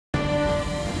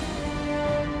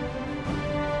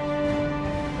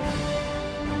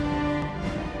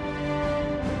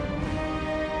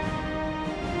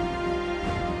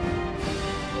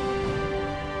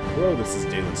Hello, this is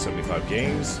Dalen75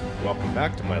 Games. Welcome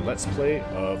back to my Let's Play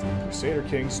of Crusader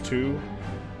Kings 2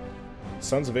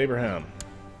 Sons of Abraham.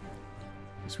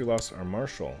 At least we lost our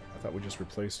Marshal. I thought we just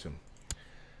replaced him.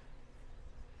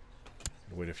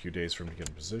 Wait a few days for him to get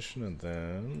in position, and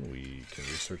then we can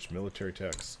research military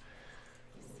techs.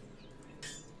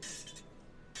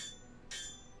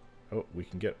 Oh, we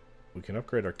can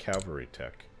upgrade our cavalry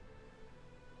tech.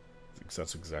 Because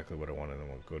that's exactly what I wanted, and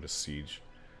we'll go to siege.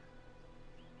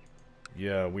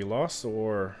 Yeah, we lost the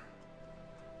war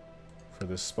for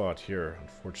this spot here,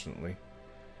 unfortunately.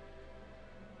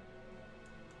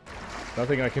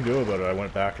 Nothing I can do about it. I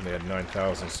went back and they had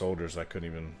 9,000 soldiers. I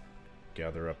couldn't even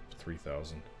gather up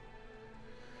 3,000.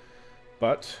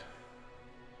 But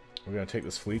we're going to take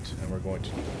this fleet and we're going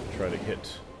to try to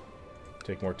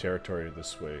take more territory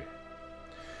this way.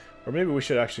 Or maybe we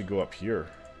should actually go up here.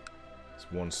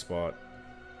 It's one spot.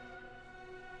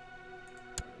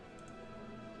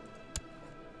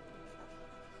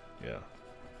 Yeah.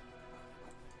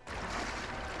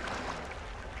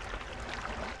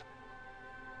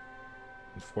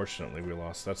 Unfortunately, we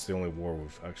lost. That's the only war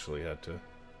we've actually had to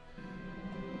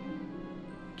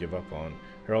give up on.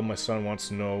 Harold, my son, wants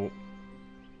to know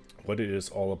what it is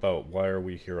all about. Why are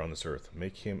we here on this earth?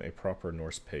 Make him a proper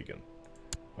Norse pagan.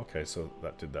 Okay, so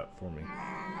that did that for me.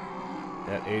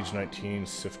 At age 19,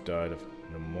 Sif died of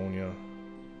pneumonia.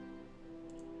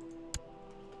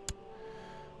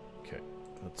 Okay,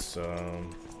 let's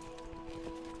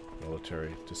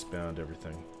military disband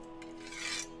everything.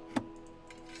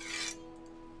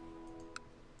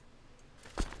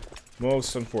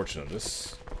 Most unfortunate.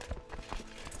 This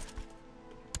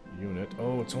unit.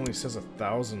 Oh, it only says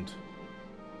 1,000.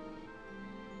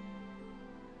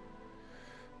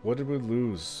 What did we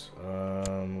lose?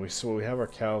 We have our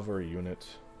cavalry unit,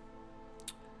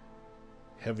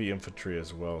 heavy infantry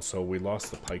as well. So we lost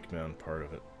the pikeman part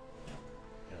of it.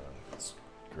 Yeah, that's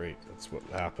great. That's what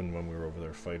happened when we were over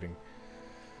there fighting.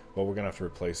 Well, we're gonna have to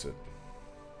replace it,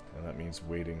 and that means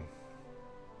waiting.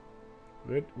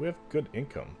 We have good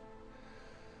income.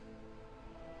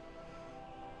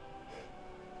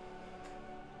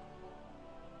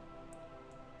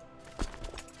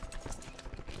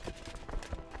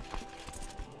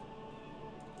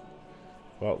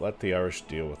 Well, let the Irish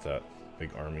deal with that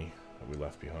big army that we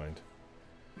left behind.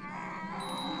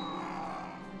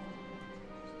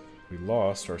 We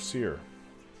lost our seer.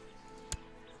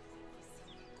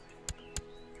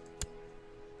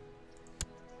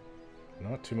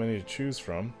 Not too many to choose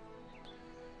from.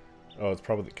 Oh, it's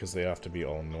probably because they have to be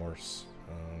all Norse.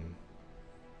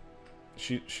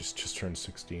 She's just turned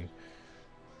 16.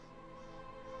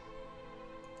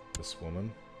 This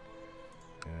woman.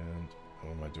 And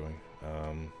what am I doing?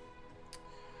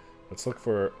 Let's look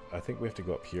for... I think we have to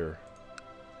go up here.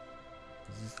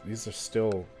 These are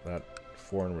still that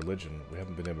foreign religion. We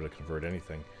haven't been able to convert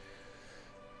anything.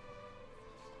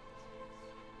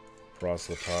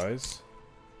 Proselytize.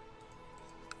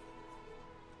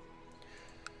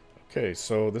 Okay,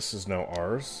 so this is now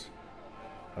ours.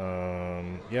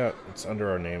 Yeah, it's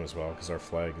under our name as well, because our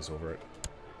flag is over it.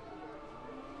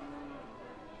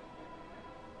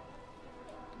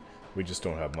 We just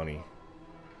don't have money.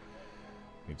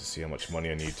 Need to see how much money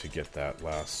I need to get that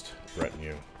last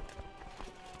retinue.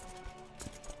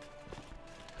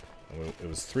 It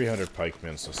was 300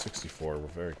 pikemen, so 64. We're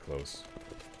very close.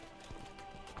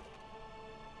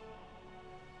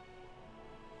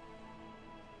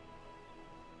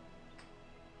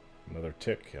 Another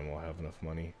tick, and we'll have enough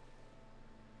money.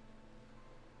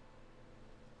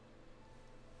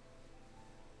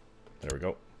 There we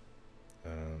go.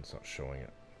 And it's not showing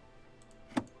it.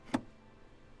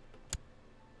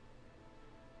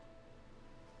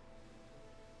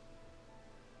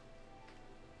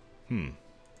 I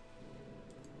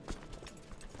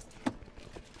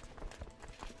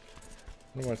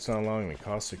wonder why it's not allowing me.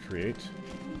 Cost to create.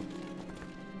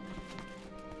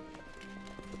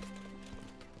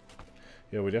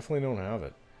 Yeah, we definitely don't have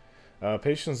it.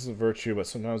 Patience is a virtue, but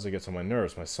sometimes it gets on my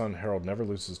nerves. My son, Harold, never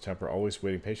loses his temper, always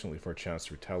waiting patiently for a chance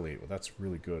to retaliate. Well, that's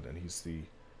really good, and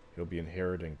he'll be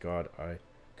inheriting God.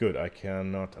 Good, I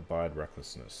cannot abide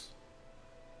recklessness.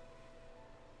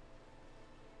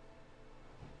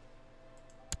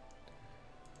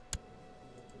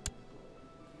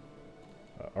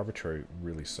 Arbitrary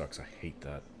really sucks. I hate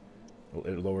that.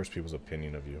 It lowers people's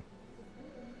opinion of you.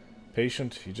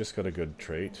 Patient, you just got a good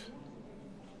trait.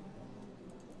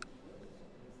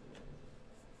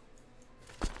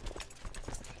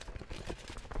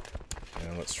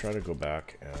 And let's try to go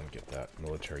back and get that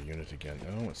military unit again.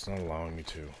 No, it's not allowing me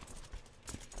to.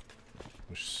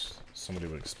 Wish somebody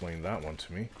would explain that one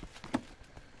to me.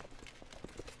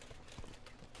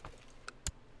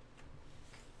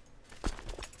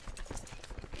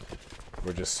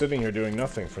 we're just sitting here doing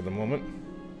nothing for the moment.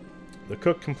 The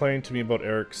cook complained to me about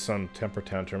Eric's son temper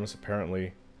tantrums,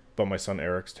 apparently. About my son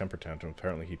Eric's temper tantrum.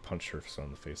 Apparently he punched her son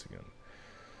in the face again.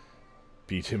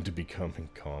 Beat him to becoming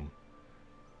calm.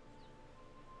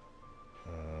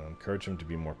 Encourage him to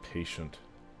be more patient.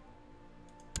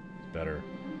 Better.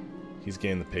 He's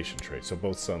gained the patient trait, so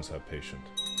both sons have patient.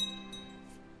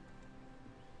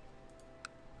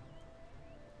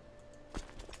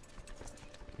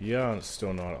 Yeah, it's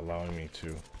still not allowing me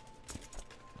to.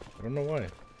 I don't know why.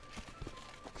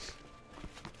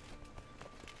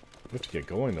 We have to get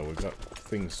going though, we've got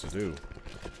things to do.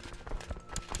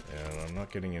 And I'm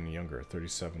not getting any younger,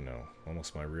 37 now.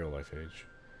 Almost my real life age.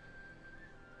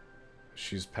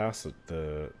 She's past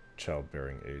the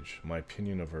childbearing age. My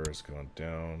opinion of her has gone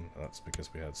down. That's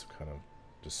because we had some kind of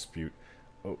dispute.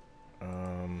 Oh,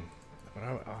 but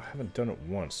I haven't done it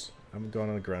once. I haven't gone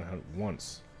on the ground hunt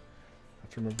once. I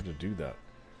have to remember to do that.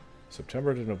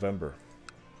 September to November.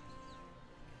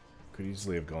 Could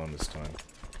easily have gone this time.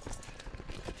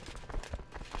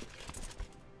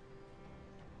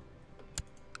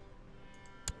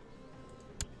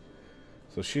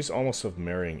 So she's almost of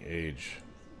marrying age,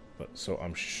 but so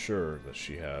I'm sure that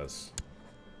she has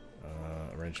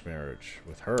arranged marriage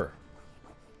with her.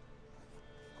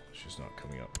 She's not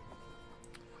coming up.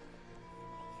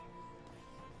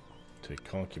 Take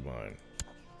concubine.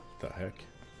 What the heck?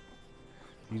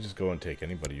 You just go and take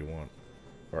anybody you want,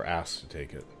 or ask to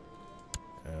take it.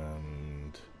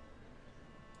 And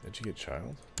educate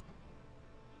child.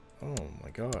 Oh my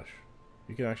gosh,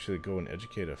 you can actually go and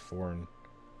educate a foreign.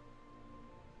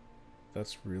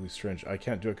 That's really strange. I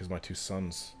can't do it because my two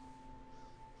sons.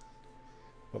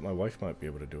 But my wife might be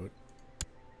able to do it.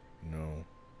 No,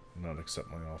 not accept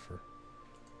my offer.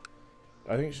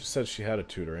 I think she said she had a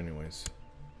tutor anyways.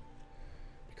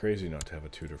 Be crazy not to have a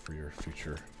tutor for your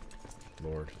future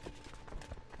lord.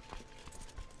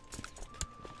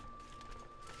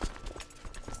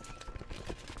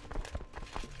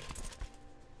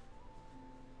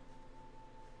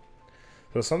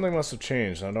 So something must have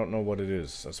changed. I don't know what it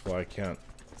is. That's why I can't.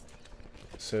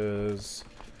 It says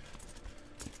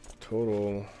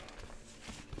total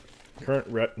current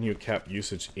retinue cap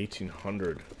usage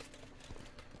 1800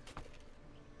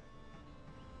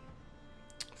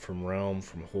 from realm,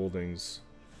 from holdings,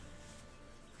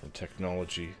 from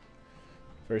technology.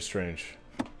 Very strange.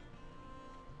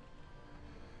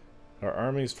 Our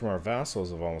armies from our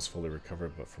vassals have almost fully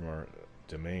recovered, but from our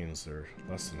domains they're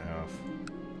less than half.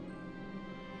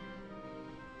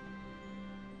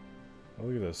 Oh,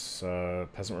 look at this.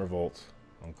 Peasant revolt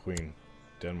on Queen,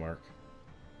 Denmark.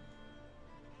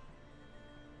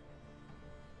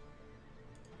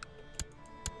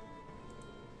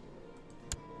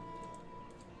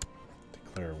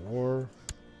 Declare war.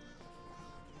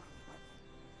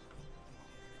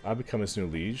 I become his new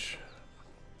liege.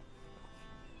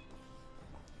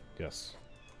 Yes.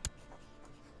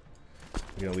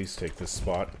 We can at least take this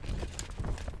spot.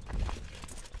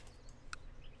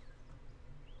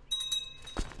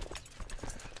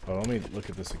 Oh, let me look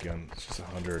at this again. It's just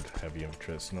 100 heavy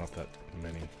infantry. It's not that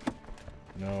many.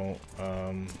 No,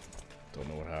 don't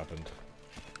know what happened.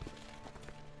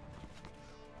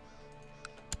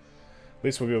 At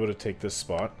least we'll be able to take this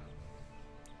spot.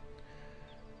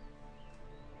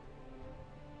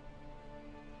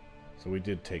 So we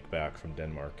did take back from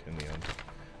Denmark in the end.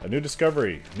 A new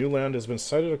discovery. New land has been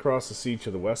sighted across the sea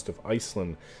to the west of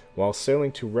Iceland. While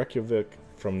sailing to Reykjavik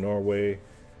from Norway,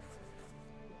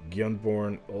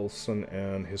 Gjenborn Olsen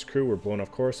and his crew were blown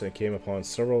off course and came upon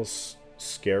several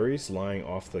skerries lying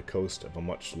off the coast of a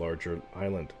much larger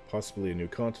island, possibly a new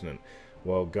continent.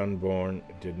 While Gunborn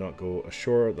did not go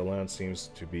ashore, the land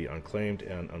seems to be unclaimed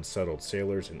and unsettled.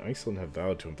 Sailors in Iceland have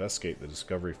vowed to investigate the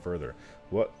discovery further.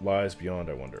 What lies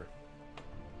beyond, I wonder?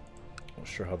 Not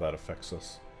sure how that affects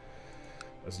us.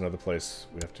 That's another place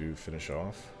we have to finish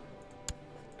off.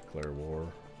 Declare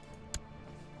war.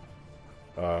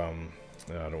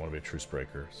 I don't want to be a truce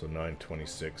breaker. So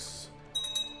 926,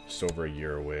 just over a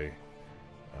year away.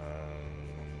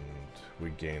 And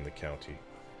we gain the county.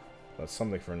 That's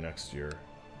something for next year.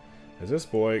 Has this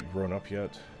boy grown up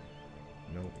yet?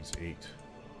 No, he's 8.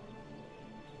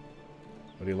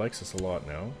 But he likes us a lot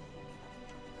now.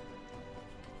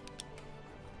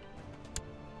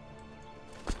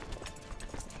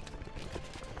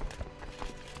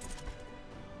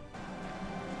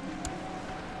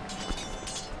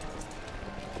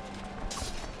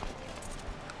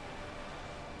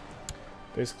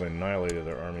 Basically annihilated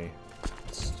their army.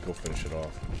 Let's go finish it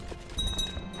off.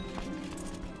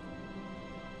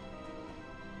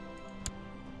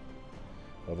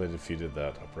 Well, they defeated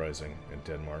that uprising in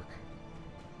Denmark.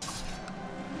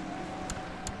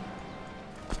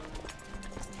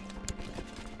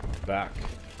 back.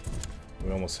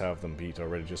 We almost have them beat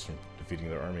already just from defeating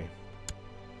their army.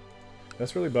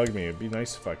 That's really bugged me. It'd be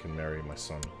nice if I can marry my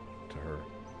son to her.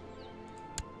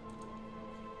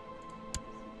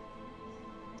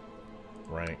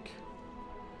 Rank.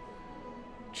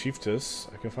 Chiefess.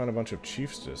 I can find a bunch of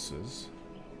chiefesses.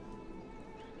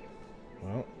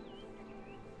 Well.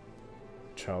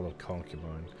 Child of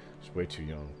concubine. She's way too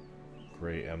young.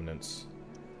 Grey eminence.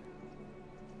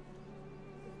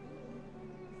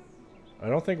 I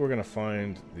don't think we're going to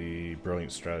find the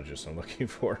brilliant strategist I'm looking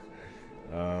for.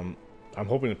 I'm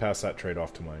hoping to pass that trade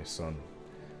off to my son.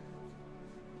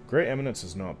 Grey eminence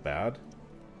is not bad.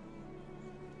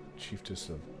 Chiefess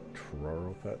of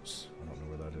Troropets. I don't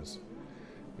know where that is.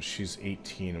 But she's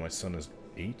 18 and my son is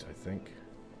 8, I think.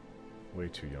 Way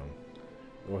too young.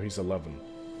 Oh, he's 11.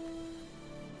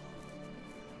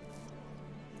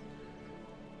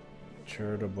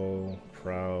 Charitable,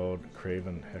 proud,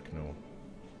 craven, heck no.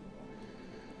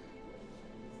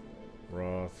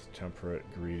 Wroth, temperate,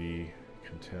 greedy,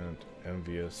 content,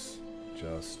 envious,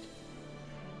 just.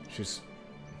 She's...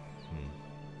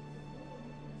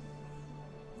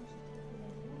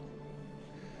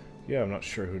 Yeah, I'm not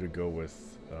sure who to go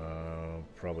with.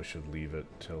 Probably should leave it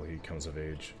till he comes of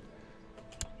age.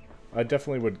 I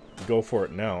definitely would go for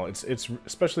it now. It's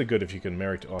especially good if you can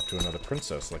marry off to another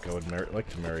princess. Like I would like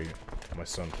to marry my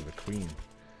son to the queen.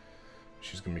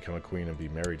 She's going to become a queen and be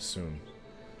married soon.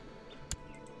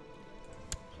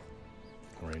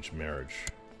 Arranged marriage.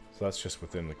 So that's just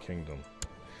within the kingdom.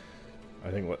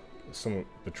 I think some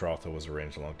betrothal was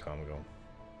arranged a long time ago.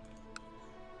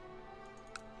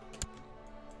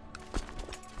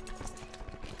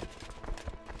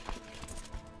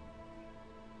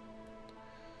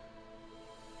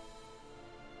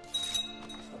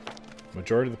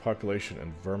 Majority of the population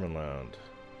in Vermland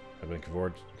have been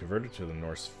converted to the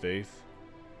Norse faith.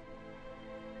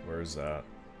 Where is that?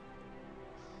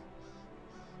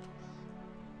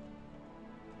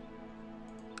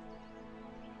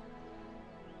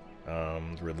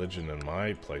 The religion in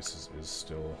my place is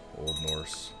still Old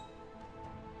Norse.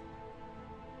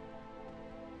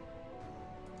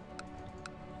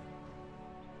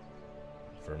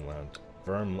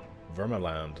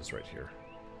 Vermland is right here.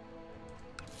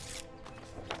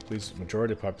 Please,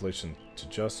 majority of population to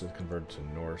just is converted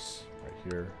to Norse,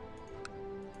 right here.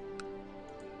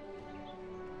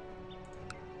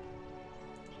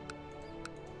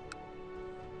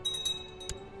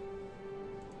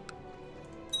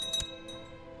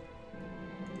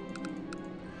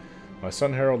 My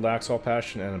son Harold lacks all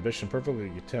passion and ambition, perfectly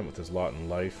content with his lot in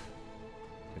life.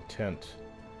 Content.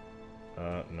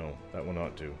 No, that will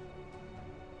not do.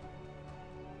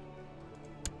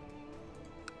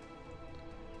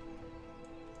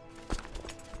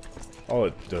 All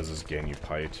it does is gain you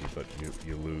piety, but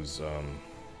you lose, I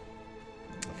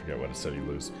forget what it said you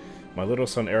lose. My little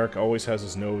son Eric always has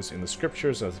his nose in the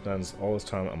scriptures as he spends all his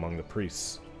time among the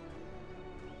priests.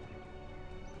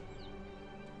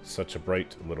 Such a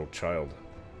bright little child.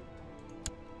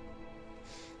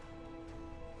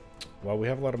 Well, we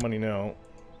have a lot of money now.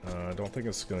 I don't think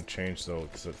it's going to change though,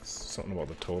 because it's something about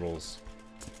the totals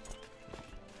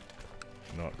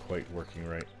not quite working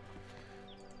right.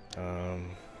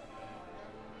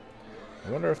 I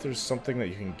wonder if there's something that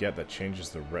you can get that changes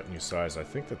the retinue size. I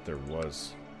think that there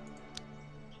was.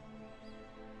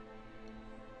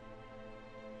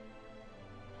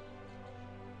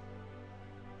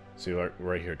 See,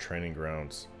 right here, training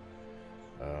grounds.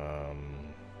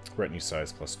 Retinue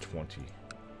size plus 20.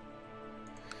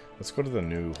 Let's go to the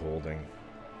new holding.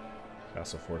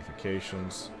 Castle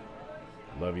fortifications.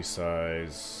 Levy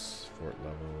size. Fort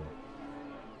level.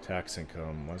 Tax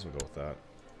income. Might as well go with that.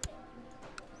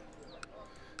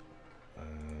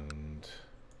 And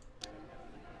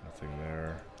nothing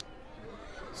there.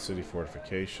 City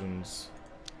fortifications.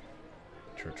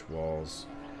 Church walls.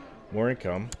 More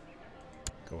income.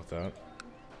 Go with that.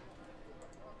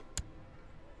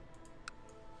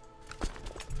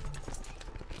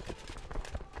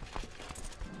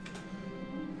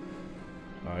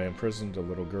 I imprisoned a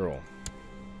little girl.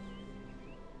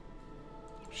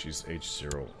 She's age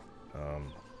 0.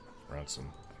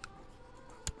 Ransom.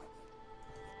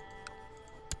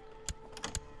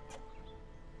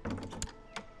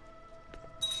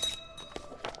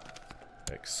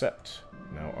 Accept.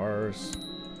 Now ours.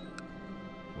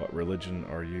 What religion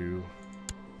are you?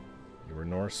 You were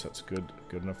Norse, that's good.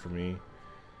 Good enough for me.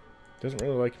 Doesn't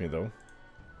really like me though.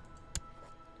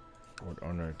 Lord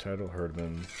honorary title,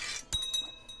 Herdman.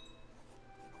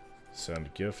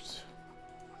 Send gift.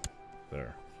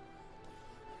 There.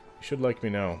 You should like me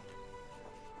now.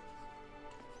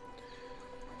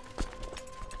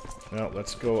 Now,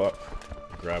 let's go up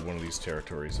and grab one of these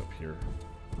territories up here.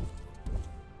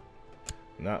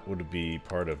 And that would be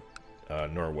part of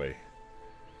Norway.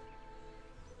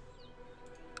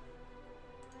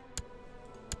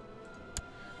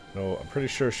 No, I'm pretty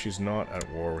sure she's not at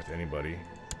war with anybody.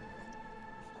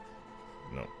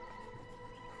 No.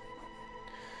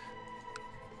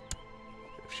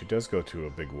 If she does go to a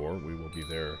big war, we will be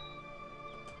there.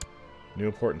 New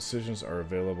important decisions are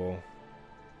available.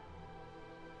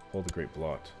 Hold the Great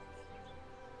Blot.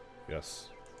 Yes.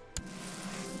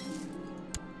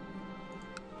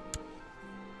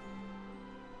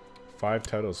 Five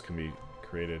titles can be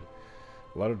created.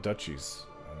 A lot of duchies.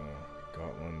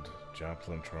 Gotland,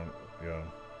 Joplin, Toronto. Yeah.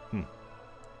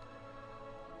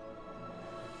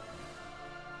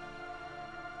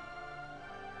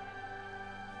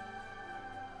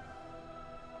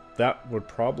 That would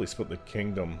probably split the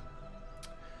kingdom.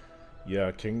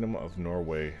 Yeah, Kingdom of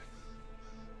Norway.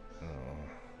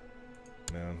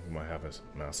 Man, we might have a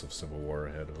massive civil war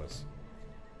ahead of us.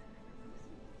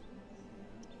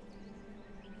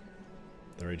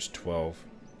 They're age 12.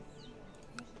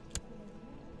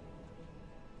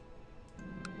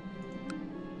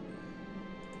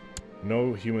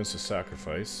 No humans to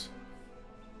sacrifice.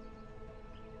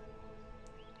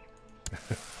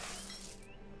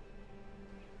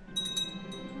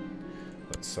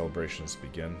 Let celebrations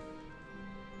begin.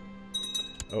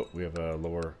 Oh, we have a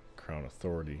lower crown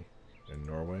authority in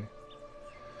Norway.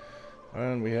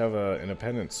 And we have an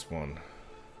independence one.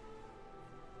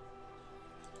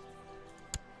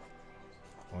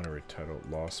 Honorary title,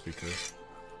 law speaker.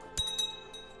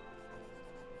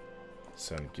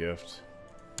 Send gift.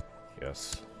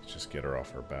 Yes, let's just get her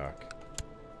off her back.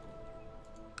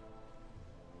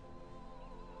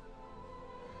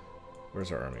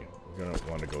 Where's our army? We're gonna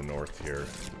want to go north here.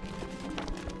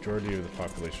 Majority of the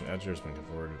population edge has been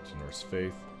converted to Norse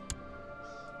faith.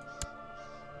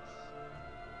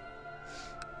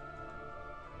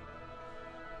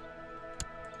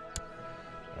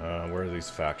 Where are these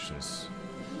factions?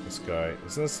 This guy,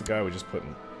 isn't this the guy we just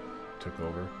took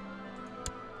over?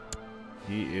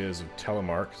 He is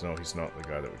Telemark. No, he's not the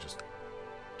guy that we just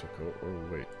took over.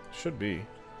 Oh, wait. Should be.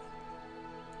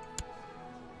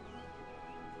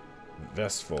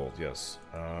 Vestfold, yes.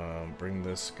 Bring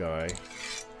this guy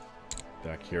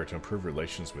back here to improve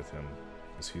relations with him,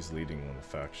 because he's leading one of the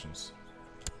factions.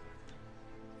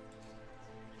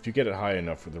 If you get it high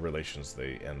enough for the relations,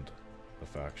 they end the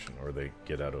faction, or they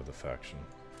get out of the faction.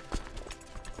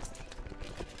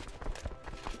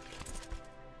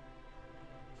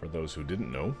 For those who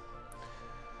didn't know,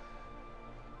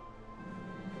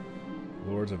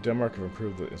 Lords of Denmark have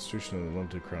improved the institution of the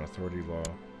limited crown authority law.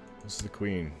 This is the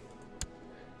Queen.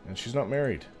 And she's not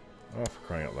married. Oh, for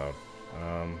crying out loud.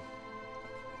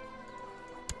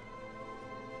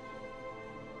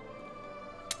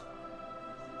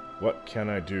 What can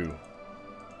I do?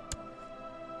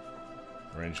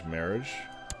 Arrange marriage?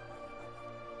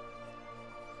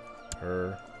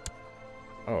 Her.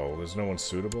 Oh, there's no one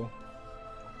suitable?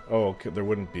 Oh, okay, there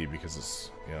wouldn't be because it's...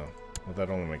 Yeah. Well, that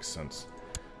only makes sense.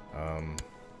 My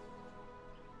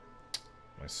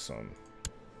son.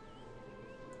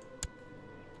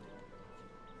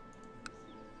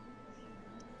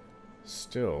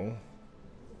 Still...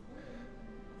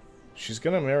 She's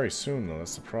gonna marry soon, though.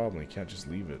 That's the problem. You can't just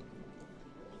leave it.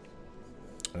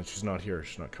 And she's not here.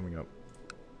 She's not coming up.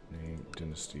 Name,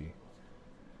 dynasty.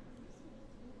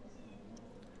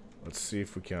 Let's see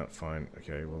if we can't find...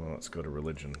 Okay, well, then let's go to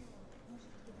religion.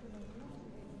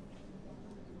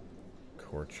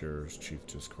 Courtiers,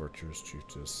 chiefess, courtiers,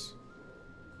 chiefess.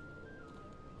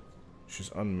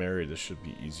 She's unmarried. This should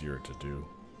be easier to do.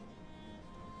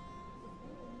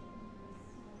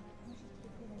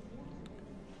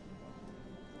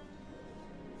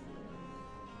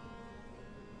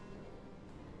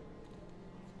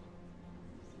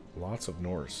 Lots of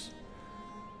Norse.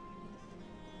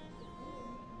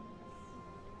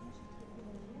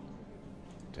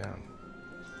 Damn.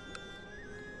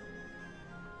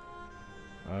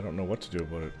 I don't know what to do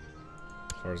about it.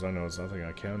 As far as I know, there's nothing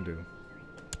I can do.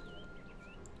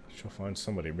 She'll find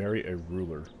somebody. Marry a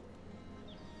ruler.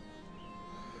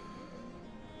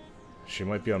 She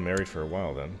might be unmarried for a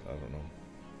while then. I don't know.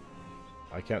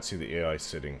 I can't see the AI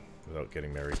sitting without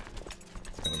getting married.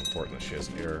 It's kind of important that she has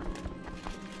an heir.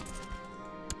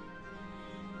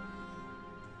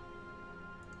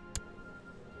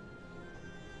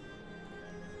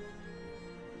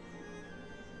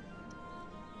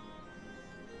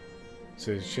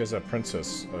 So she has a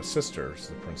princess, a sister is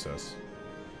the princess.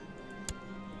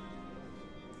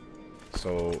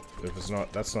 So if it's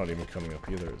not, that's not even coming up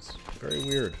either. It's very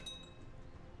weird.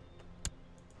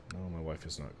 No wife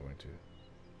is not going to.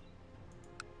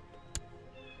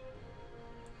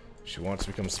 She wants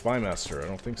to become spy master. I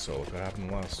don't think so. Look what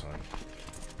happened last time.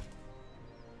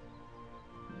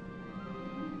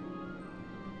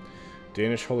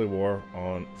 Danish Holy War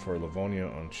on for Livonia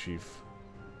on chief.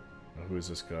 Now, who is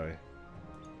this guy?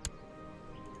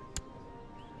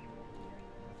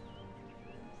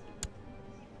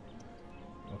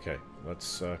 Okay,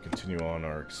 let's continue on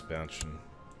our expansion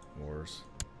wars.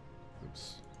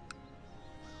 Oops.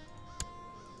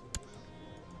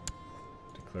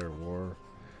 Declare war.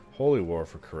 Holy War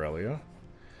for Karelia.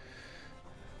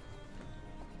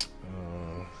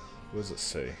 What does it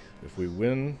say? If we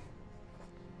win...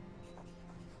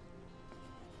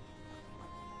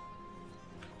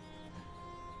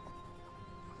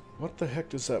 What the heck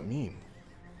does that mean?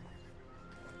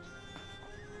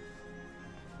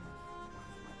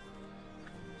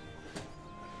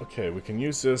 Okay, we can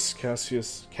use this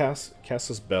Casus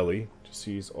Belli to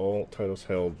seize all titles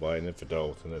held by an infidel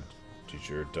within a de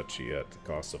jure duchy at the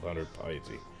cost of 100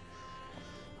 piety.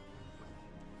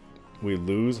 We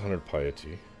lose 100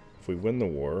 piety. If we win the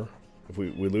war, if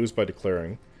we lose by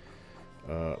declaring,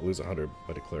 lose 100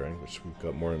 by declaring, which we've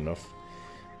got more than enough.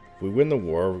 If we win the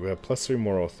war, we have +3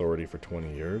 moral authority for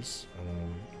 20 years.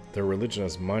 Their religion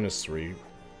has -3.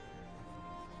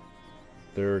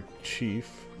 Their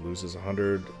chief loses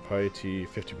 100 piety,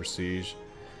 50 prestige.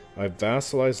 I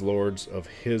vassalize lords of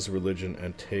his religion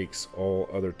and takes all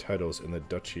other titles in the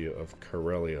Duchy of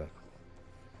Karelia.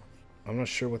 I'm not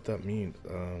sure what that means.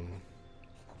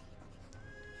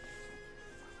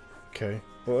 Okay,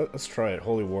 well, let's try it.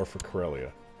 Holy War for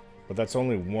Karelia. But that's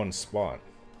only one spot,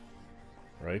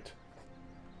 right?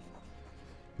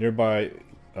 Nearby,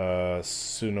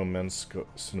 Suomenusco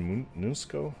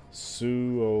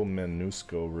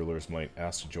rulers might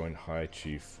ask to join High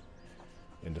Chief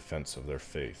in defense of their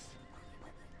faith.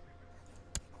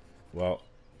 Well,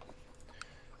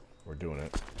 we're doing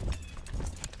it.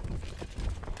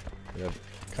 We have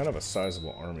kind of a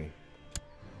sizable army.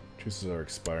 Truces are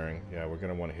expiring. Yeah, we're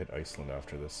going to want to hit Iceland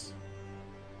after this.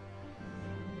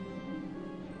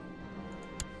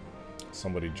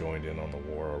 Somebody joined in on the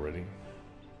war already.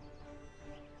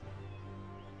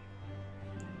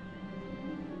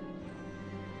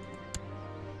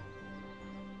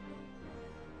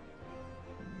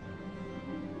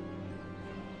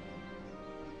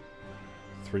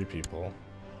 Three people.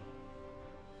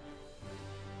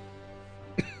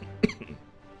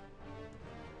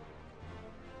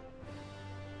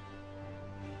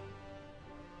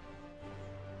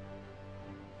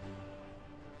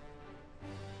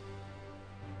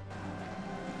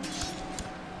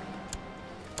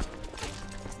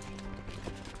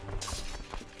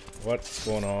 What's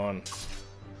going on?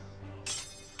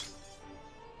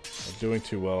 I'm doing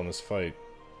too well in this fight.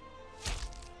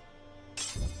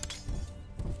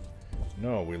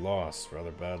 No, we lost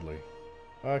rather badly.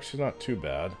 Actually, not too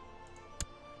bad.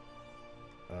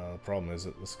 The problem is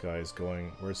that this guy is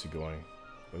going... Where's he going?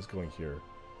 Oh, he's going here.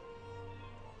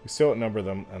 We still outnumber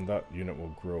them, and that unit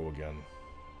will grow again.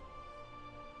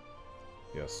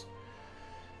 Yes.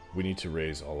 We need to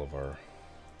raise all of our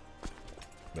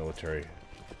military.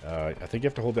 I think you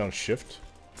have to hold down shift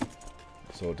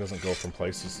so it doesn't go from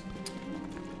places.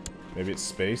 Maybe it's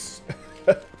space.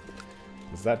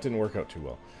 Because that didn't work out too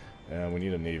well. And we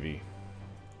need a navy.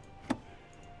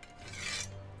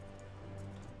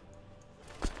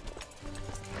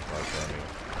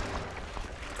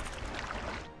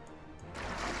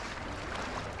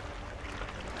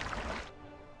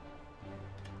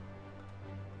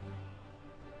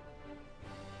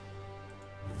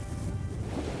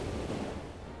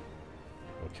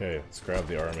 Okay, let's grab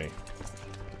the army.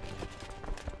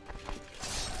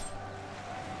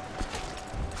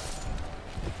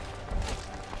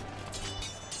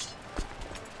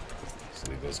 Let's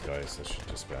leave those guys, that should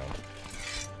disband.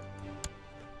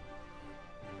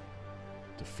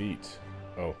 Defeat.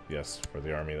 Oh, yes, for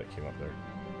the army that came up there.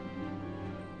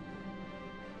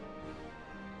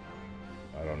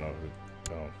 I don't know who...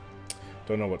 Oh.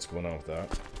 Don't know what's going on with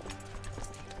that.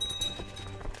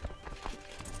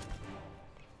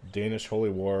 Danish Holy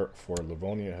War for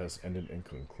Livonia has ended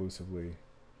inconclusively.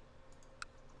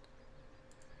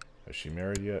 Has she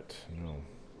married yet? No.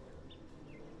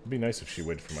 It'd be nice if she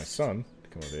waited for my son to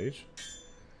come of age.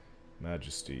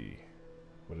 Majesty.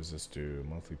 What does this do?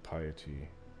 Monthly piety.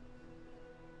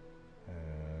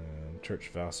 And church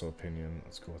vassal opinion.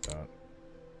 Let's go with that.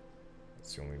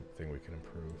 That's the only thing we can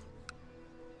improve.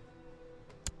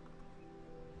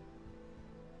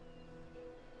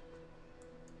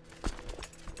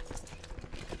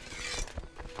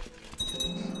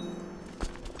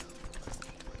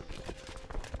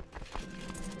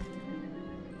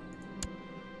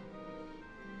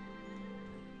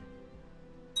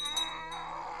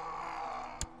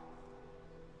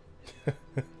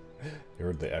 You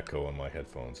heard the echo on my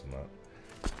headphones and that.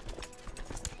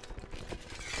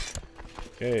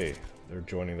 Okay, they're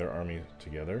joining their army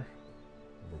together.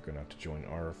 We're gonna have to join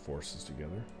our forces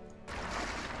together.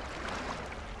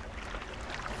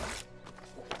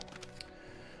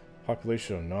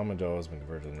 Population of Namado has been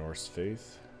converted to the Norse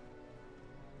faith.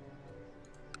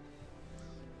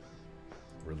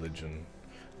 Religion.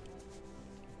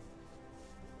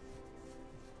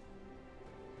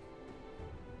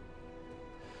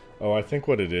 Oh, I think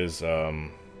what it is,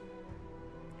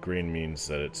 green means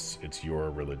that it's your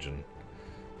religion.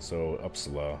 So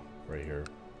Uppsala, right here.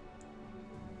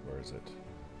 Where is it?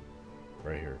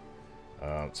 Right here.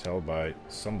 It's held by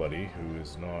somebody who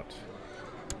is not.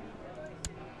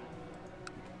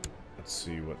 Let's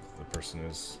see what the person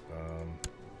is.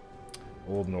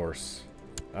 Old Norse.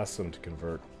 Ask them to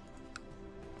convert.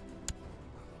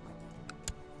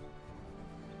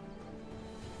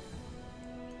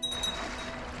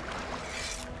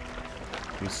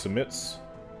 He submits.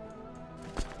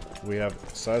 We have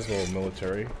sizable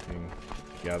military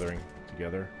gathering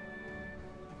together.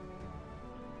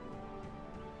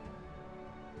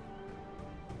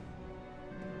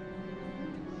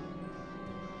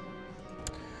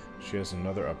 She has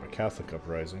another Catholic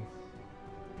uprising.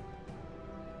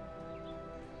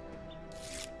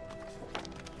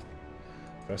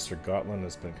 Västergötland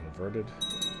has been converted to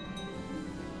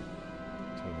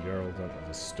the Jarldom of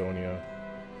Estonia.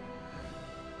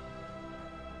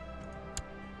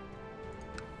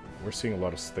 We're seeing a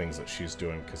lot of things that she's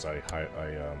doing because I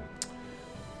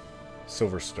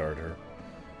silver starred her.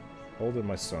 Older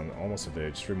my son, almost of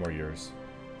age, 3 more years.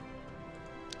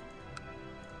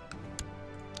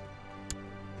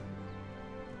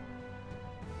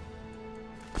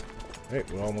 Hey,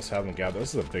 we almost have them gathered.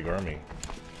 This is a big army.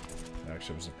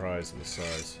 Actually, I'm surprised at the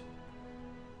size.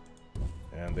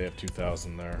 And they have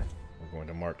 2,000 there. We're going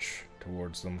to march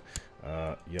towards them.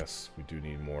 Yes, we do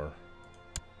need more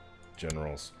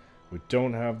generals. We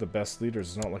don't have the best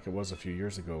leaders. It's not like it was a few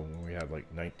years ago when we had like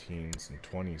 19s and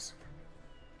 20s.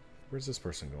 Where's this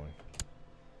person going?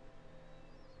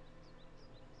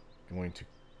 Going to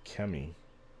Kemi.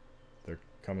 They're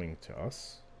coming to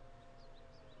us.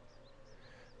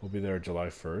 We'll be there July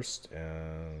 1st,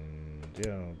 and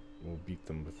yeah, we'll beat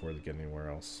them before they get anywhere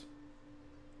else.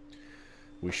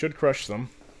 We should crush them.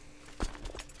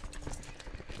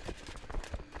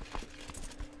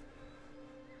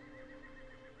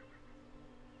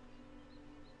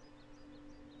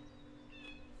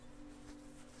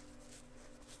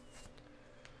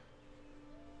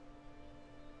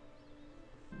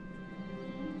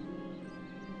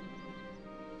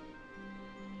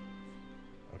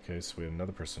 Okay, so we have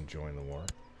another person join the war.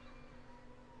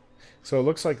 So it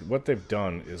looks like what they've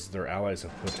done is their allies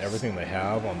have put everything they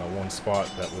have on the one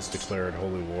spot that was declared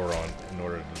holy war on in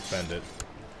order to defend it.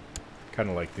 Kind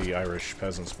of like the Irish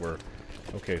peasants were.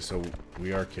 Okay, so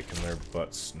we are kicking their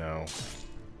butts now.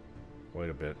 Quite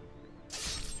a bit.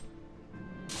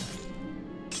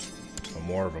 But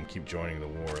more of them keep joining the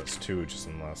war. It's 2 just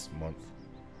in the last month.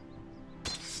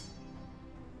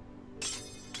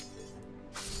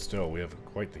 Still, we have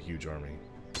quite the huge army.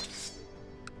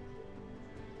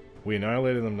 We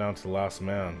annihilated them down to the last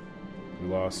man. We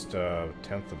lost a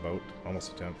 10th about,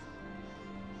 almost a 10th.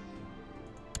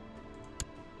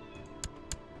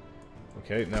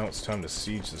 Okay, now it's time to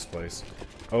siege this place.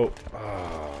 Oh,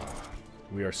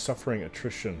 we are suffering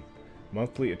attrition.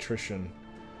 Monthly attrition.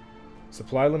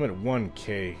 Supply limit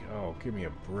 1K. Oh, give me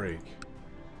a break.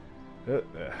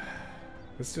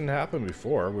 This didn't happen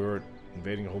before. We were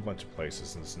invading a whole bunch of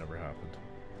places and this never happened.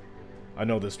 I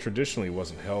know this traditionally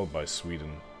wasn't held by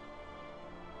Sweden.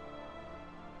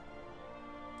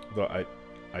 Though I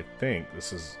think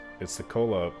this is, it's the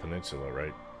Kola Peninsula,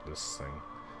 right? This thing.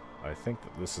 I think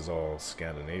that this is all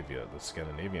Scandinavia, the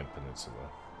Scandinavian Peninsula.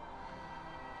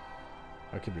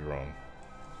 I could be wrong.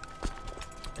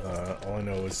 All I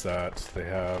know is that they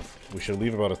have, we should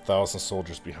leave about 1,000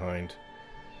 soldiers behind.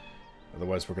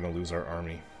 Otherwise we're going to lose our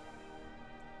army.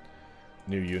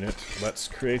 New unit. Let's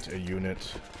create a unit.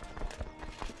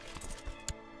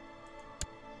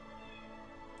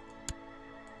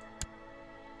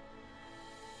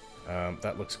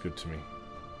 That looks good to me.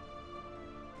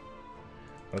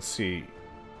 Let's see.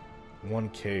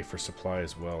 1K for supply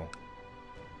as well.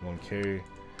 1K.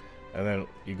 And then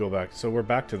you go back. So we're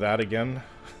back to that again.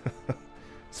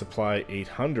 Supply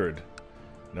 800.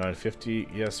 950.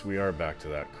 Yes, we are back to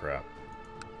that crap.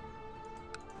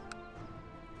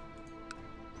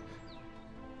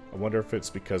 I wonder if it's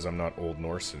because I'm not Old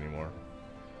Norse anymore.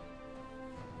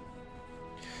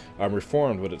 I'm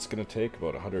reformed, but it's going to take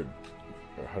about 100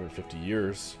 or 150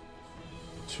 years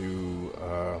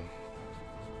to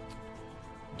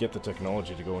get the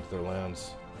technology to go into their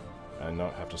lands and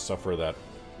not have to suffer that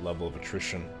level of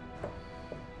attrition.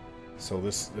 So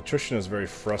this attrition is very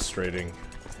frustrating.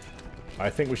 I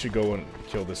think we should go and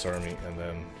kill this army and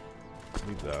then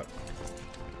leave that.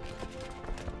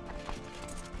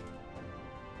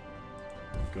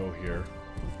 Go here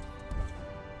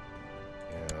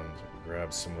and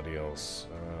grab somebody else.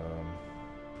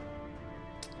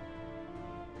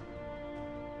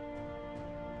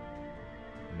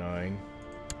 9.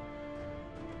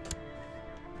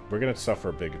 We're gonna suffer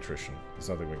a big attrition. There's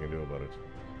nothing we can do about it.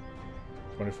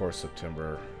 24th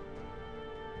September.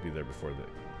 Be there before the...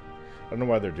 I don't know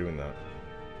why they're doing that.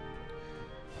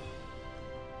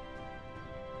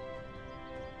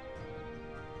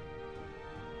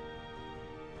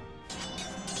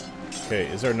 Okay,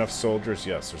 is there enough soldiers?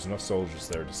 Yes, there's enough soldiers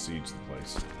there to siege the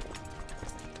place.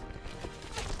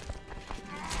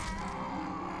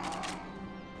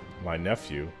 My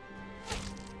nephew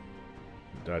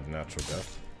died a natural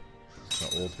death. He's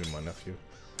not old to be my nephew.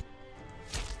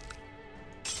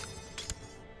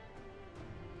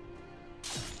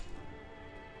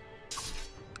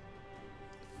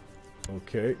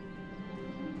 Okay.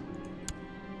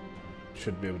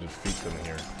 Should be able to defeat them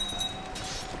here.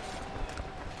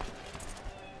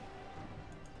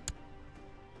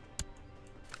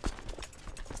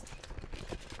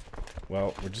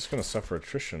 Well, we're just going to suffer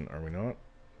attrition, are we not?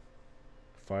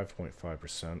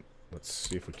 5.5%. Let's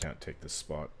see if we can't take this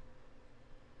spot.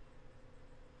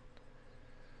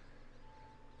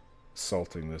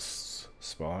 Assaulting this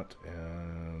spot,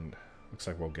 and looks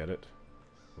like we'll get it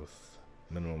with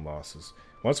minimum losses.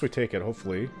 Once we take it,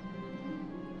 hopefully...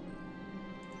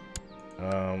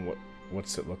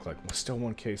 what's it look like? Well, still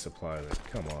 1k supply of it.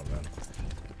 Come on, man.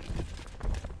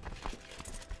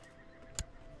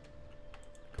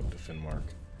 Go to Finnmark.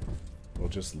 We'll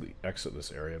just exit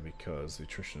this area because the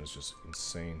attrition is just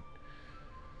insane.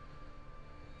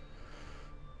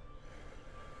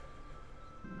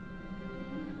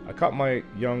 I caught my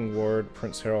young ward,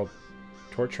 Prince Harold,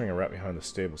 torturing a rat behind the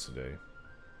stables today.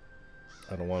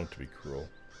 I don't want him to be cruel.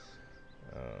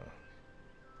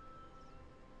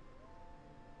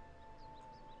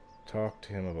 Talk to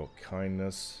him about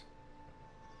kindness.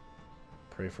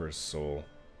 Pray for his soul.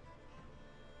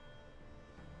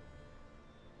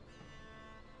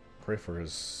 Pray for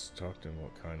his... Talk to him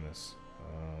about kindness.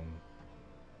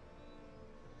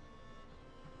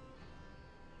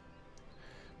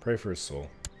 Pray for his soul.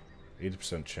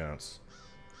 80% chance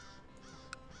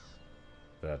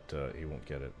that he won't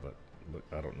get it, but look,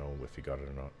 I don't know if he got it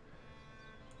or not.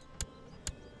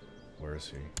 Where is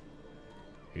he?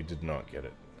 He did not get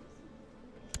it.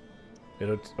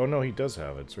 Oh no, he does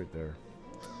have it. It's right there.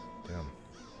 Damn.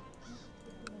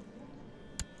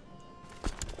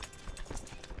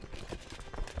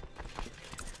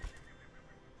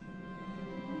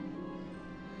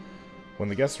 When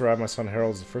the guests arrive, my son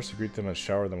Harold is the first to greet them and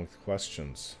shower them with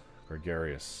questions.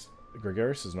 Gregarious.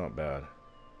 Gregarious is not bad.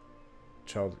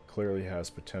 The child clearly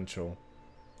has potential.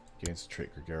 Gains the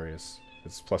trait Gregarious.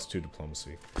 It's +2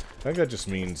 diplomacy. I think that just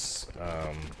means,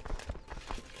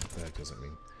 what the heck does it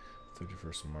mean?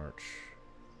 31st of March.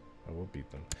 I will beat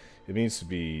them. It means to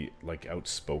be, like,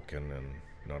 outspoken and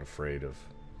not afraid of...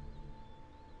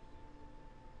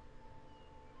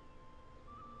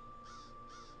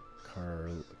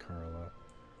 Karelia.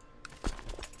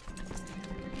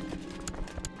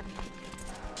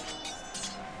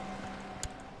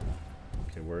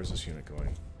 Okay, where is this unit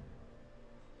going?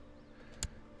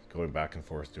 Going back and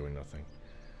forth, doing nothing.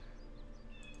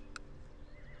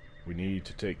 We need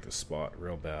to take this spot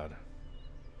real bad.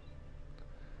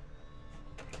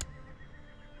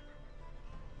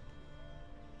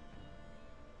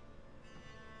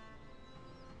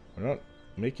 We're not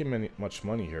making much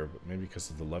money here, but maybe because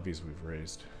of the levies we've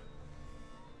raised.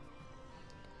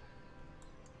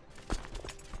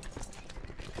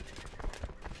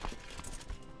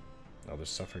 Now they're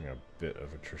suffering a bit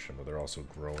of attrition, but they're also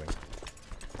growing.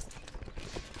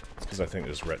 It's because I think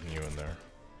there's retinue in there.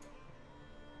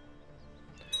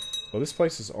 Well, this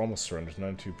place is almost surrendered,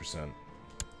 92%.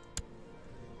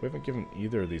 We haven't given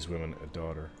either of these women a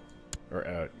daughter.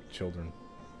 Or children.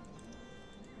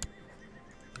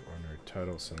 Honorary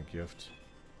title, send a gift.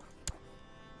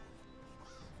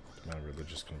 Demand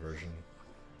religious conversion.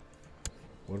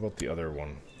 What about the other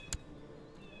one?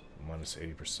 Minus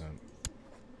 80%.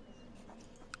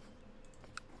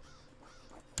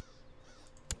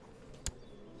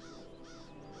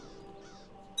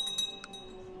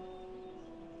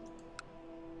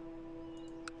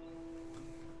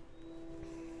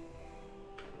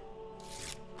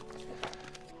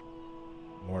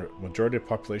 Majority of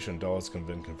population in Dal has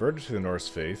been converted to the Norse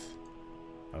faith.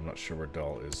 I'm not sure where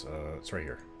Dal is. It's right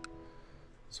here.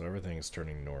 So everything is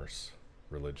turning Norse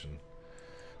religion.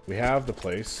 We have the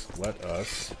place. Let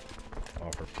us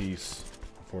offer peace.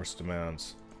 Enforce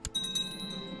demands.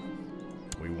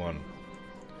 We won.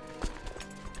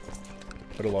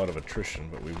 Quite a lot of attrition,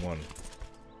 but we won.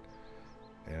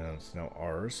 And it's now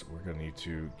ours. We're going to need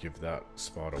to give that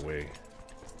spot away.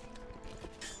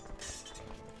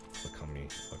 Lakami.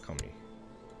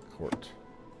 Court.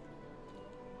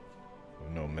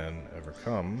 No men ever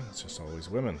come. It's just always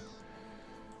women.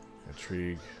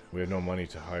 Intrigue. We have no money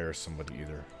to hire somebody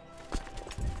either.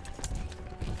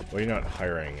 Well, you're not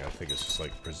hiring. I think it's just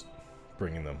like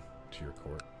bringing them to your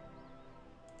court.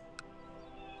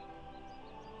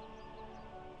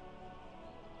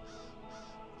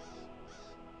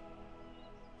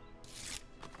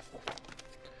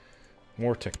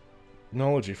 More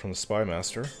technology from the spy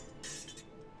master.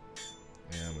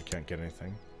 And we can't get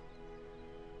anything.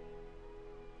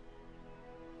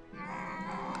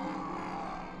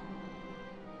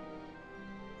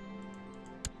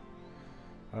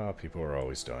 People are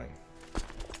always dying.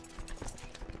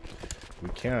 We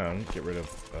can get rid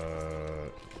of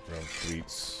realm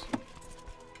fleets,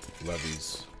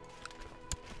 levies.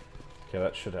 Okay,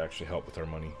 that should actually help with our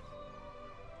money.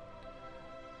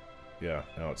 Yeah,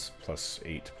 now it's plus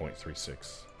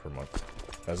 8.36 per month,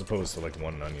 as opposed to like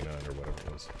 199 or whatever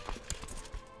it was.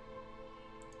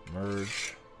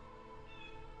 Merge.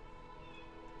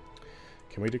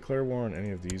 Can we declare war on any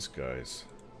of these guys?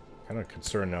 Kind of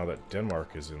concerned now that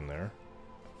Denmark is in there.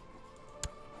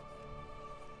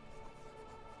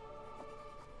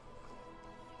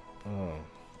 Oh,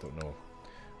 don't know.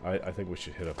 I think we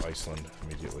should hit up Iceland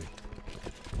immediately.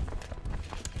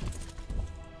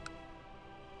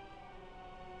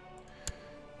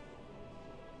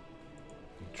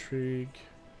 Intrigue.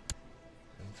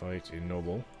 Invite a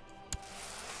noble.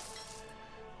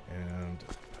 And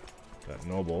that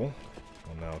noble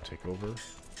will now take over.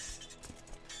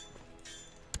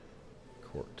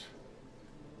 Court.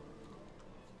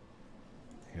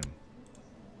 Him.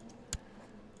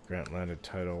 Grant landed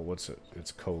title. What's it?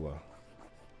 It's Cola.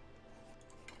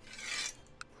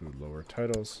 Include lower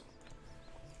titles.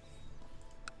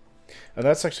 And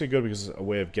that's actually good because it's a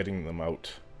way of getting them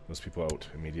out. Those people out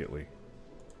immediately.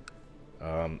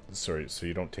 Sorry, so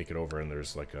you don't take it over and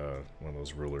there's like one of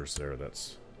those rulers there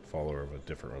that's a follower of a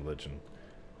different religion.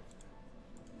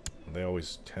 They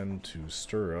always tend to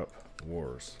stir up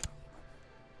wars.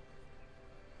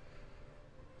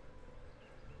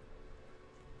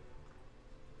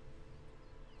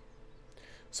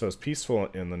 So it's peaceful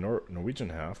in the Norwegian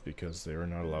half because they are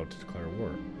not allowed to declare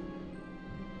war.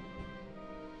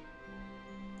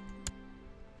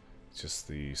 It's just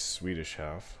the Swedish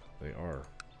half, they are.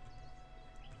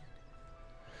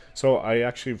 So I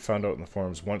actually found out in the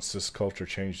forums, once this culture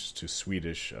changes to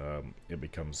Swedish, it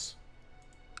becomes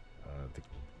the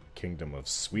Kingdom of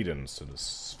Sweden, so the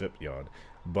Svipjod.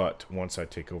 But once I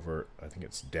take over, I think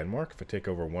it's Denmark, if I take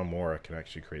over one more, I can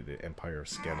actually create the Empire of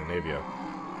Scandinavia.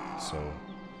 So...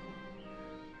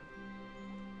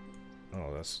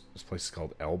 oh, this place is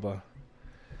called Elba.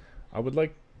 I would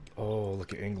like... oh,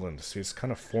 look at England. See, it's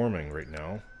kind of forming right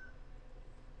now.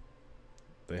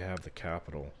 They have the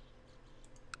capital.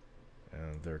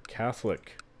 And they're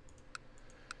Catholic.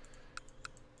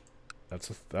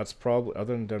 That's probably,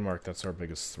 other than Denmark, that's our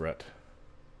biggest threat.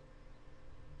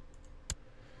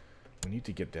 We need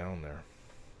to get down there.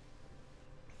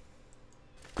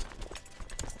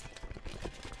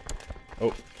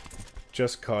 Oh,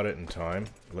 just caught it in time.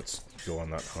 Let's go on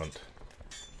that hunt.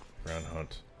 Round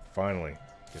hunt. Finally,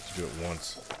 get to do it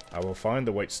once. I will find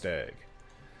the white stag.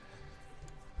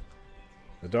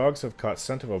 The dogs have caught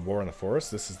scent of a boar in the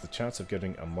forest. This is the chance of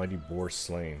getting a mighty boar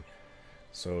slain.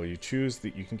 So you choose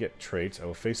the, you can get traits. I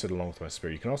will face it along with my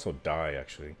spear. You can also die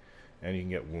actually, and you can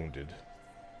get wounded.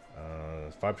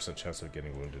 5% chance of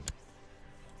getting wounded.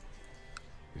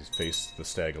 He's faced the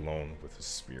stag alone with his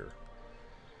spear.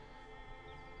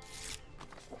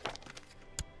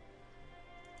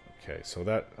 Okay, so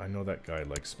that, I know that guy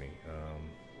likes me.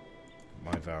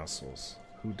 My vassals.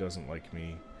 Who doesn't like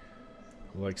me?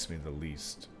 Who likes me the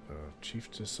least?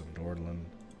 Chiefess of Nordland.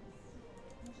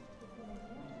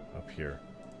 Up here.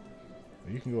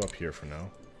 You can go up here for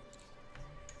now.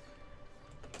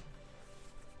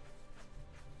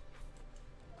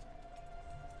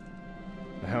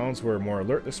 The hounds were more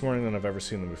alert this morning than I've ever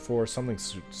seen them before. Something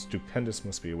stupendous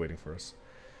must be awaiting for us.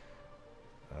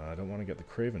 I don't want to get the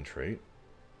Craven trait.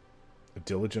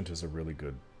 Diligent is a really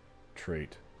good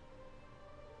trait.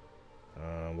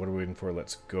 What are we waiting for?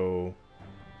 Let's go.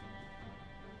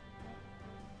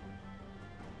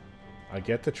 I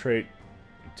get the trait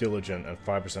diligent and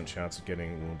 5% chance of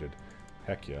getting wounded.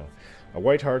 Heck yeah. A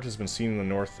white hart has been seen in the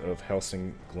north of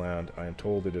Helsingland. I am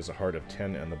told it is a hart of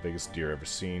 10 and the biggest deer ever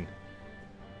seen.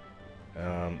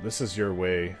 This is your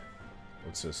way.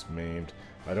 What's this? Maimed.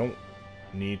 I don't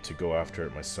need to go after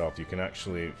it myself. You can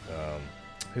actually...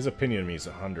 his opinion of me is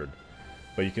 100.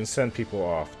 But you can send people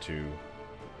off to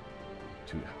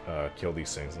kill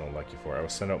these things and they'll like you for it. I will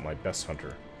send out my best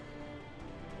hunter.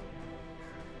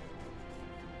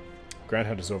 Grand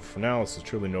Hunt is over for now. This is a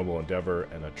truly noble endeavor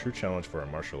and a true challenge for our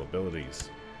martial abilities.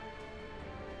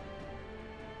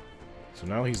 So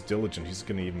now he's diligent. He's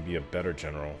going to even be a better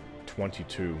general.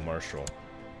 22 martial.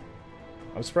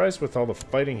 I'm surprised with all the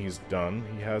fighting he's done.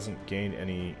 He hasn't gained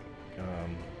any,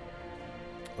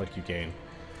 like you gain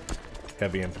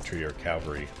heavy infantry or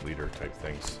cavalry leader type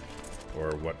things.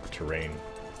 Or what terrain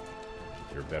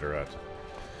you're better at.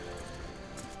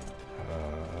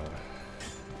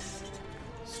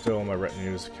 Still, my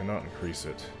retinues cannot increase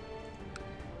it.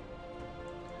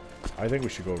 I think we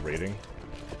should go raiding,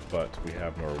 but we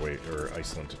have Norway or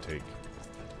Iceland to take.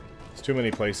 It's too many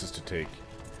places to take,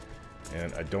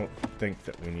 and I don't think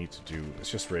that we need to do. Let's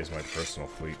just raise my personal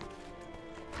fleet.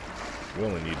 We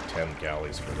only need 10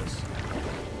 galleys for this.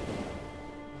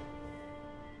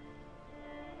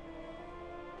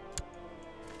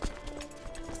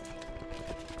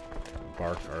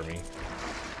 Bark army.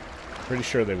 Pretty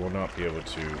sure they will not be able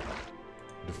to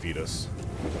defeat us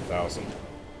with 1,000.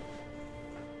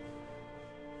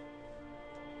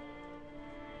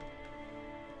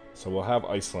 So we'll have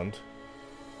Iceland.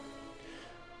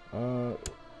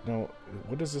 No,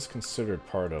 what is this considered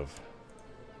part of?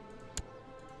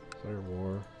 Declare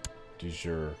war. De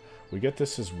jure. We get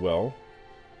this as well.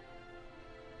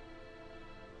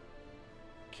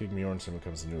 King Bjornsson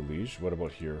becomes the new liege. What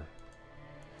about here?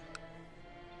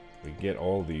 We get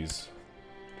all these.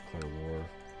 Declare war.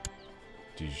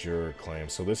 De jure claim.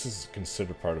 So this is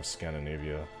considered part of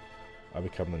Scandinavia. I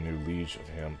become the new liege of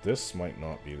him. This might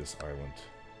not be this island.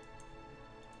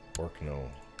 Orkney.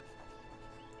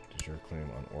 De jure claim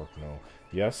on Orkney.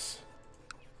 Yes.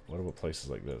 What about places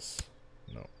like this?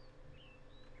 No.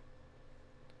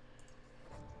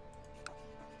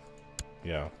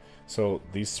 Yeah. So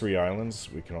these 3 islands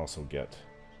we can also get.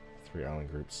 3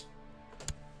 island groups.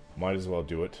 Might as well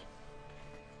do it.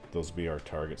 Those will be our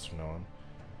targets from now on.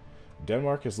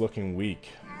 Denmark is looking weak.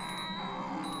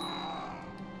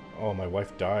 Oh, my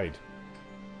wife died.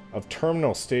 Of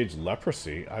terminal stage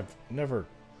leprosy? I've never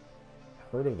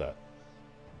heard of that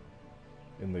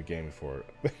in the game before.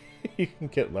 You can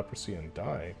get leprosy and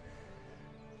die.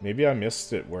 Maybe I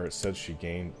missed it where it said she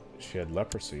had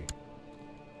leprosy.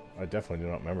 I definitely do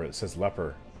not remember it. It says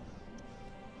leper.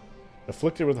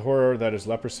 Afflicted with horror that is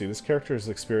leprosy, this character is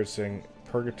experiencing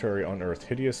purgatory on Earth,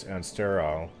 hideous and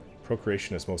sterile.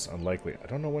 Procreation is most unlikely. I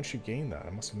don't know when she gained that. I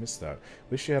must have missed that.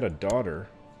 At least she had a daughter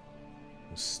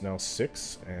who's now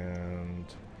 6, and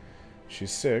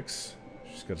she's 6.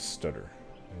 She's got a stutter.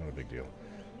 Not a big deal.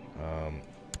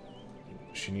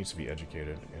 She needs to be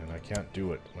educated, and I can't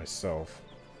do it myself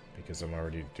because I'm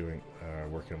already doing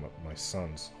working on my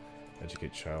son's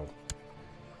educate child.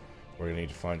 We're gonna need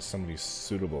to find somebody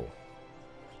suitable.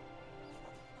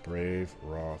 Brave,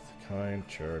 wroth, kind,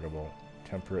 charitable,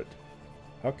 temperate.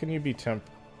 How can you be okay,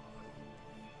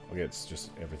 it's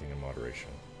just everything in moderation.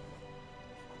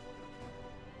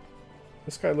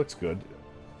 This guy looks good.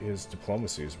 His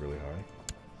diplomacy is really high.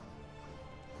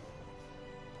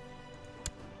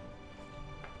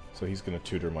 So he's going to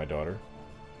tutor my daughter.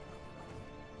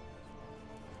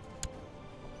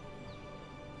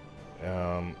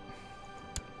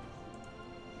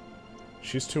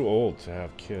 She's too old to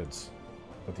have kids.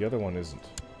 But the other one isn't.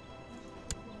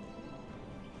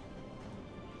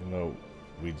 Even though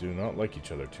we do not like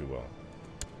each other too well.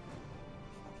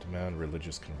 Demand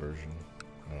religious conversion.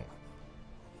 No.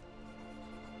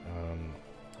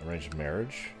 Arrange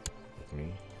marriage with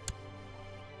me.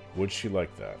 Would she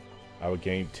like that? I would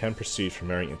gain 10 prestige for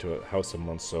marrying into a house of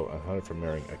Munso and 100 for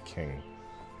marrying a king.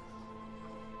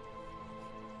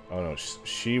 Oh no,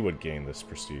 she would gain this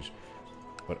prestige.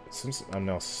 But since I'm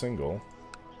now single...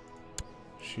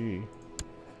 She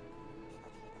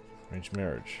arranged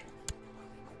marriage.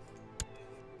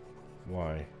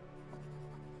 Why?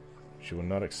 She will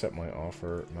not accept my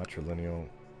offer. Matrilineal.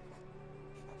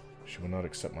 She will not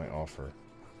accept my offer.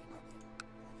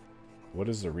 What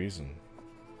is the reason?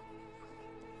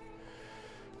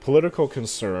 Political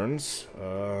concerns.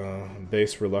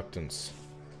 Base reluctance.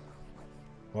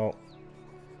 Well,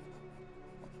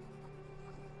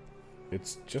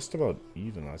 it's just about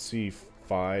even. I see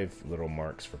 5 little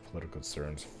marks for political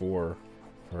concerns, 4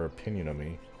 for her opinion of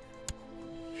me.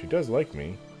 She does like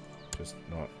me, just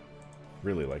not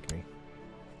really like me.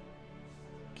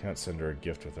 Can't send her a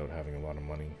gift without having a lot of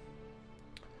money.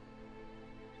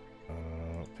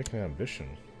 Pick an ambition.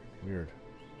 Weird.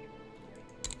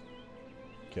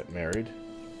 Get married.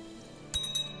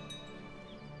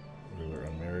 We were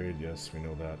unmarried. Yes, we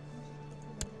know that.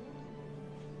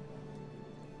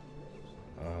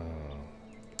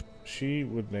 She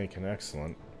would make an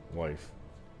excellent wife.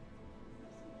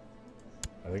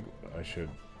 I think I should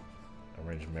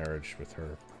arrange marriage with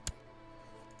her.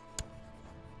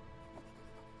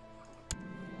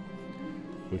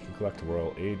 We can collect a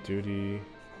royal aid duty.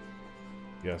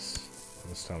 Yes,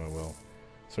 this time I will.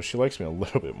 So she likes me a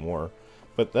little bit more.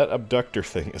 But that abductor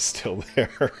thing is still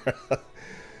there.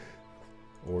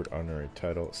 Award honorary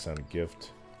title, send a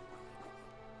gift.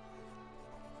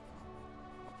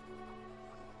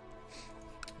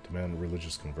 Demand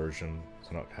religious conversion.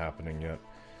 It's not happening yet.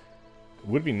 It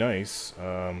would be nice.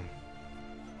 I'll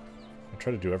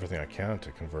try to do everything I can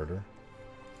to convert her.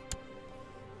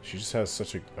 She just has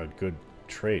such a good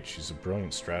trait. She's a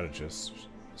brilliant strategist.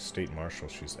 State marshal,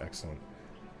 she's excellent.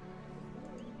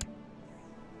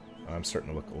 I'm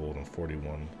starting to look old. I'm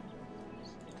 41.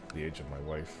 The age of my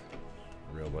wife.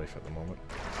 Real life at the moment.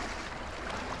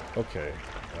 Okay.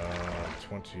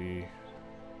 21.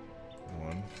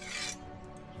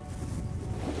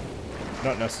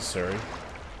 Not necessary.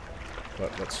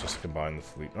 But let's just combine the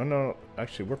fleet. Oh no,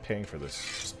 actually we're paying for this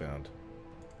disband.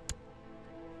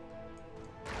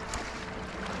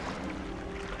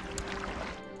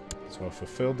 So I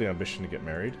fulfilled the ambition to get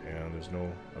married, and there's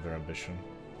no other ambition.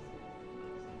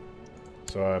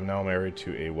 So I'm now married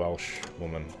to a Welsh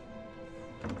woman.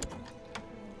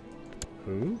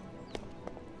 Who?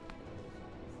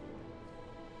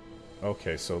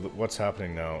 Okay, so what's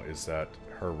happening now is that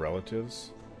her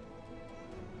relatives...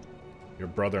 Your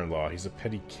brother-in-law, he's a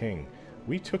petty king.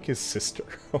 We took his sister.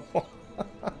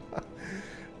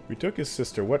 We took his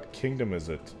sister. What kingdom is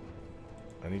it?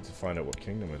 I need to find out what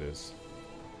kingdom it is.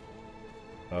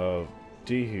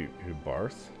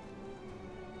 Barth?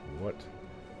 What?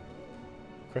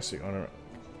 Crescent honor.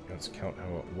 Let's count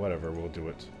how. Whatever, we'll do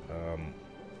it.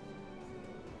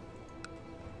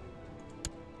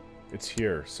 It's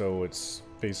here, so it's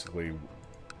basically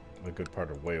a good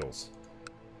part of Wales.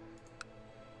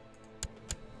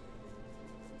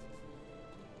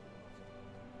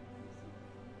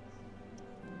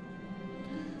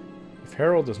 If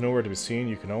Harold is nowhere to be seen,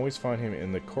 you can always find him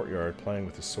in the courtyard playing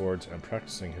with his swords and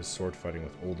practicing his sword fighting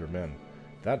with older men.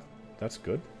 That's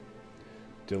good.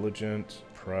 Diligent,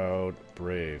 proud,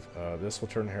 brave. This will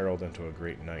turn Harold into a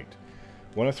great knight.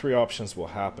 One of three options will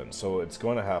happen. So it's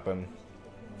going to happen.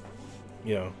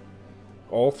 You know,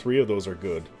 all three of those are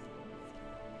good.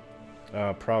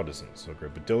 Proud isn't so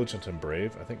good, but diligent and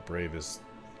brave. I think brave is...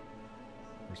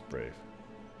 Where's brave?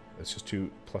 It's just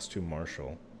 +2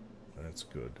 martial, and it's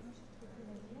good.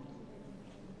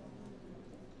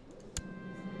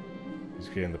 He's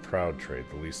getting the proud trait,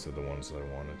 the least of the ones that I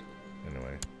wanted.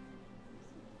 Anyway.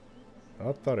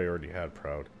 I thought I already had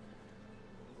proud.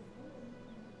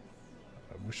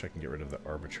 I wish I can get rid of the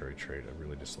arbitrary trait. I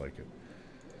really dislike it.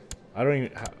 I don't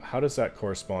even... How does that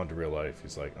correspond to real life?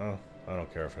 He's like, oh, I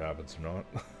don't care if it happens or not.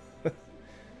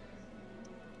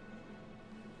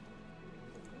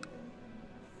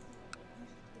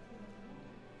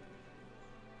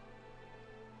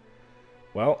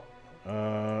 Well,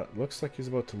 looks like he's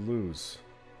about to lose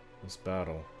this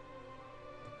battle.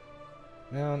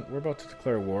 Man, we're about to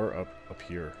declare war up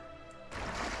here.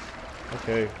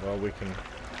 Okay, well we can...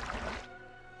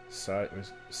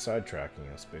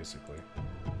 sidetracking us, basically.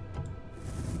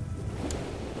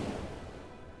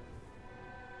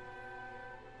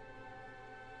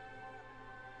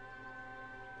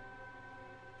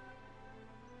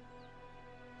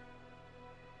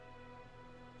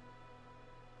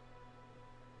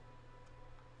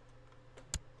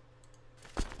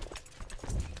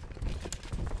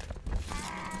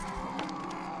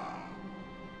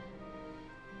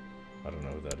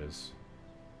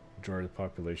 Majority of the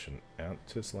population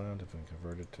Antisland have been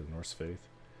converted to the Norse faith.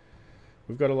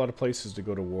 We've got a lot of places to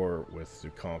go to war with to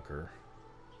conquer.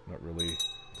 Not really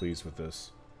pleased with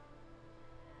this.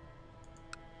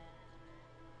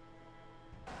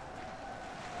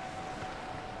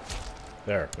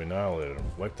 There, we annihilated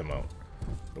them. Wiped them out.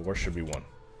 The war should be won.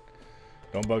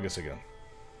 Don't bug us again.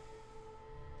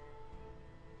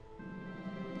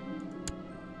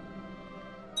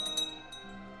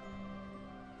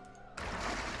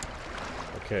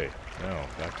 Okay, now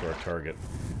back to our target.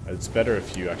 It's better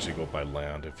if you actually go by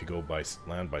land. If you go by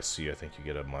land by sea, I think you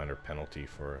get a minor penalty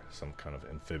for some kind of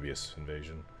amphibious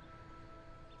invasion.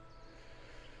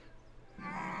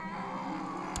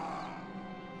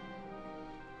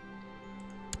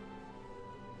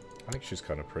 I think she's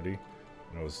kind of pretty.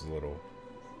 Nose is a little...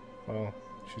 Well,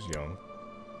 she's young.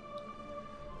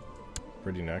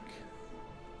 Pretty neck.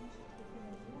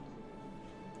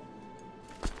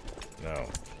 Now,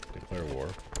 declare war.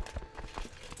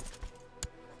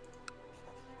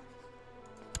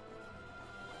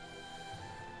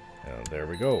 And there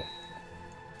we go.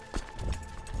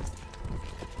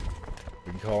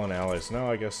 We can call in allies.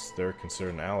 Now I guess they're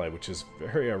considered an ally, which is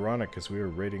very ironic because we were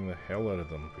raiding the hell out of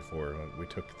them before. We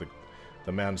took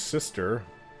the man's sister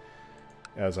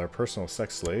as our personal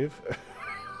sex slave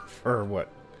for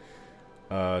what?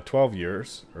 12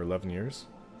 years or 11 years?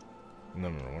 No,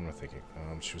 what am I thinking?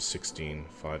 She was 16,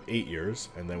 8 years,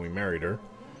 and then we married her,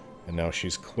 and now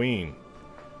she's queen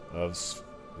of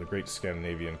the great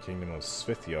Scandinavian kingdom of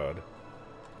Svithjod.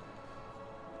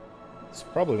 It's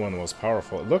probably one of the most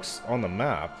powerful. It looks on the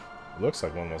map. It looks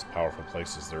like one of the most powerful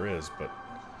places there is, but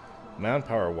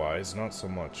manpower-wise, not so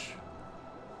much.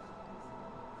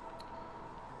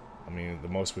 I mean, the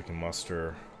most we can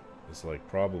muster is like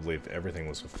probably, if everything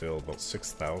was fulfilled, about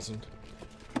 6,000.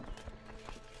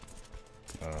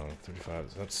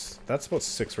 35. That's about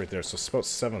 6 right there. So it's about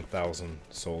 7,000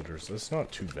 soldiers. It's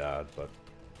not too bad, but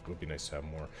it would be nice to have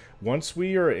more. Once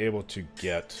we are able to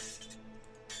get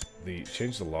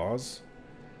change the laws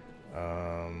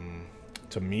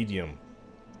to medium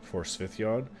for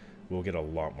Svithjod, we'll get a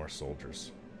lot more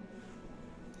soldiers.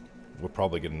 We'll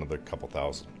probably get another couple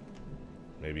thousand.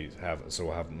 Maybe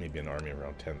we'll have maybe an army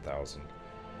around 10,000.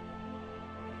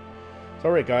 So,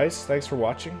 alright guys, thanks for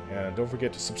watching, and don't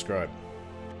forget to subscribe.